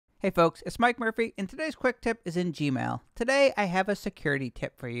Hey folks, it's Mike Murphy, and today's quick tip is in Gmail. Today I have a security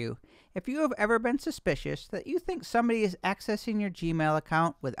tip for you. If you have ever been suspicious that you think somebody is accessing your Gmail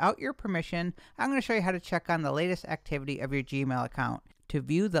account without your permission, I'm going to show you how to check on the latest activity of your Gmail account. To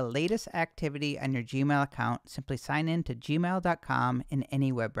view the latest activity on your Gmail account, simply sign in to gmail.com in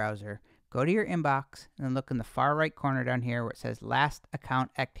any web browser. Go to your inbox and then look in the far right corner down here where it says Last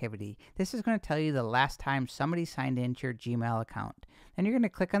Account Activity. This is going to tell you the last time somebody signed into your Gmail account. Then you're going to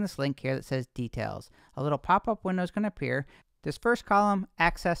click on this link here that says Details. A little pop-up window is going to appear. This first column,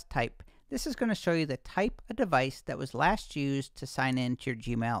 Access Type. This is going to show you the type of device that was last used to sign into your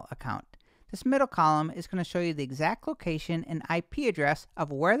Gmail account. This middle column is going to show you the exact location and IP address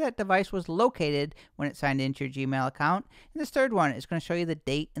of where that device was located when it signed into your Gmail account. And this third one is going to show you the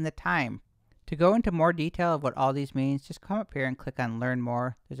date and the time. To go into more detail of what all these means, just come up here and click on Learn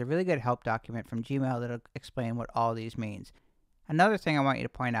More. There's a really good help document from Gmail that'll explain what all these means. Another thing I want you to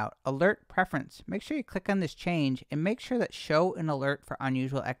point out, Alert Preference. Make sure you click on this change and make sure that Show an Alert for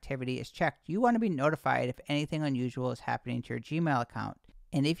Unusual Activity is checked. You want to be notified if anything unusual is happening to your Gmail account.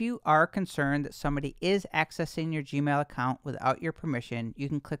 And if you are concerned that somebody is accessing your Gmail account without your permission, you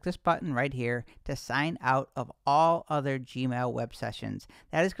can click this button right here to sign out of all other Gmail web sessions.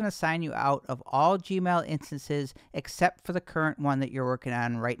 That is going to sign you out of all Gmail instances except for the current one that you're working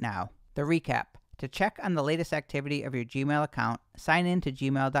on right now. The recap. To check on the latest activity of your Gmail account, sign in to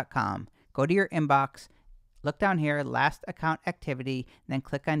gmail.com. Go to your inbox, look down here, Last Account Activity, and then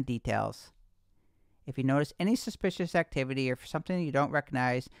click on Details. If you notice any suspicious activity or something you don't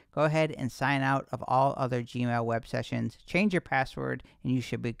recognize, go ahead and sign out of all other Gmail web sessions, change your password, and you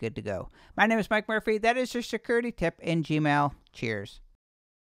should be good to go. My name is Mike Murphy. That is your security tip in Gmail. Cheers.